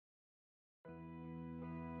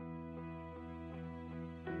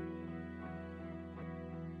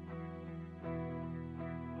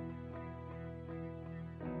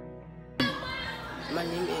My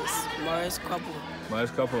name is Morris Korpue. Morris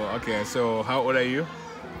Korpue. Okay, so how old are you?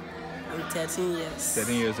 I'm 13 years.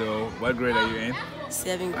 13 years old. What grade are you in?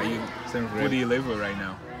 7th Are grade. you 7th grade? Who do you live with right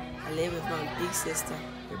now? I live with my big sister.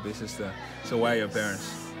 Your big sister. So where are your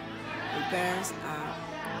parents? My parents are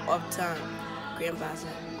uptown, Grand Bassa.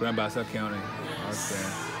 Grand Bassa County. Yes.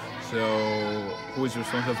 Okay. So who is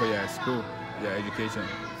responsible for your school, your education?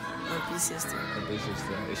 My big sister. Your big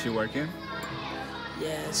sister. Is she working?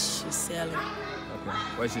 Yes, she's selling. Okay.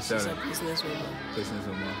 What is she selling? She's a businesswoman.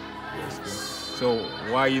 Businesswoman. Yes. That's good. So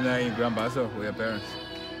why are you not in Grand Bassa with your parents?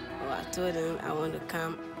 Oh, I told them I want to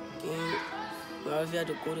come in Moravia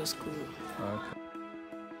to go to school. Okay.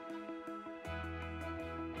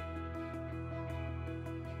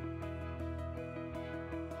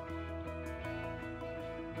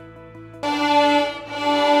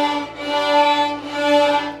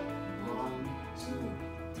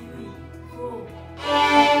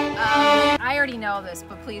 I already know this,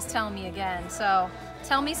 but please tell me again. So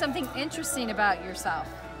tell me something interesting about yourself,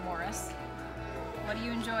 Morris. What do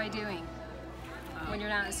you enjoy doing when you're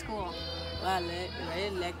not at school? What I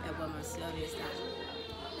really like about myself is that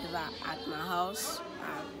if I'm at my house,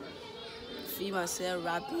 I feel myself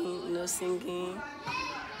rapping, singing,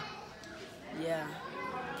 yeah,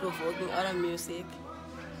 provoking other music,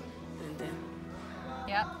 and then.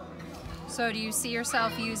 Yep. So do you see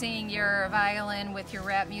yourself using your violin with your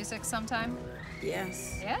rap music sometime?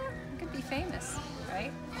 Yes. Yeah, you could be famous,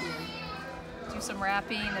 right? Yeah. Do some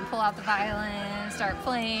rapping, then pull out the violin, start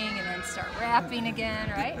playing, and then start rapping again,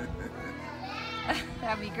 right?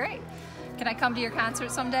 That'd be great. Can I come to your concert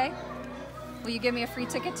someday? Will you give me a free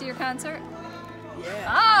ticket to your concert? Yeah.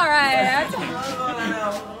 All right.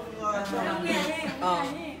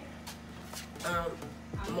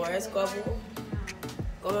 Morris Korpue,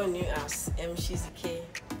 going new as MCZK.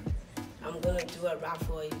 I'm gonna do a rap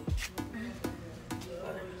for you.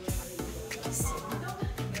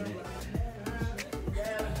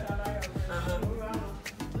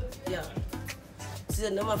 Yeah. This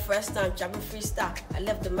is my first time trapping freestyle. I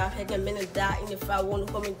left the map hanging minute die in the fire, one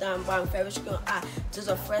coming down by very strong eye. This is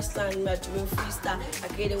the first time I'm doing freestyle. I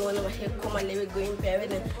created one of my head, come my lyric going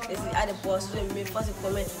parody. This is other bosses and me first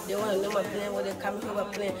comment. They want to know my plan, what they coming over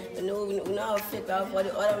plan. You know how to figure out for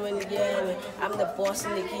the other one. Yeah, I'm the boss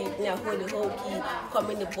in the key. Now hold the whole key. Come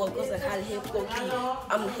in the ball, cause I had a hip go key.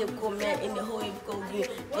 I'm the hip go man in the whole hip go key.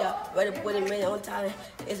 Yeah, ready to put it man on talent.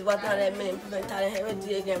 It's about that minute, implement talent. Every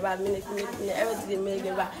day again, right minute, every day.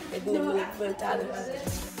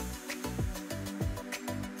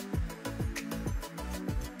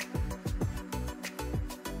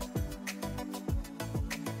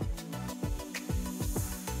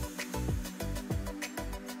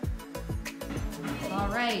 All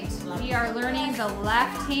right, we are learning the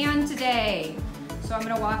left hand today. So I'm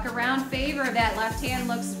going to walk around favor. That left hand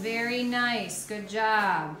looks very nice. Good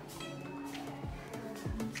job.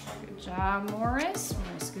 Good job, Morris. I'm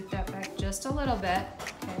going to scoot that back just a little bit.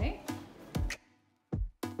 Okay.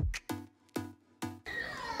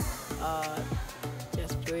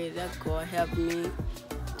 Just pray that God help me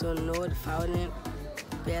to know the violin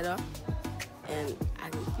better, and I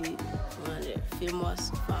can be one of the famous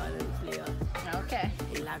violin players. Okay.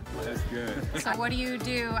 In Lackwood. That's good. So what do you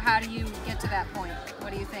do? How do you get to that point?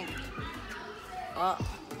 What do you think?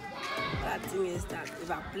 The thing is that if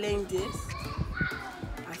I'm playing this,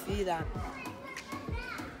 I feel that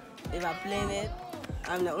if I'm playing it,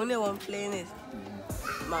 I'm the only one playing it.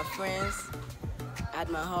 My friends at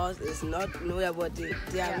my house is not know about it.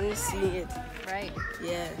 They haven't seen it. Right.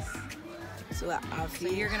 Yes. So I feel.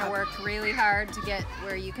 So you're going to work really hard to get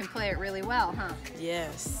where you can play it really well, huh?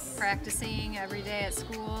 Yes. Practicing every day at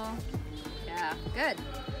school. Yeah, good.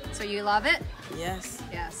 So you love it? Yes.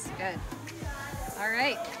 Yes, good. All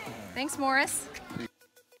right. Thanks, Morris.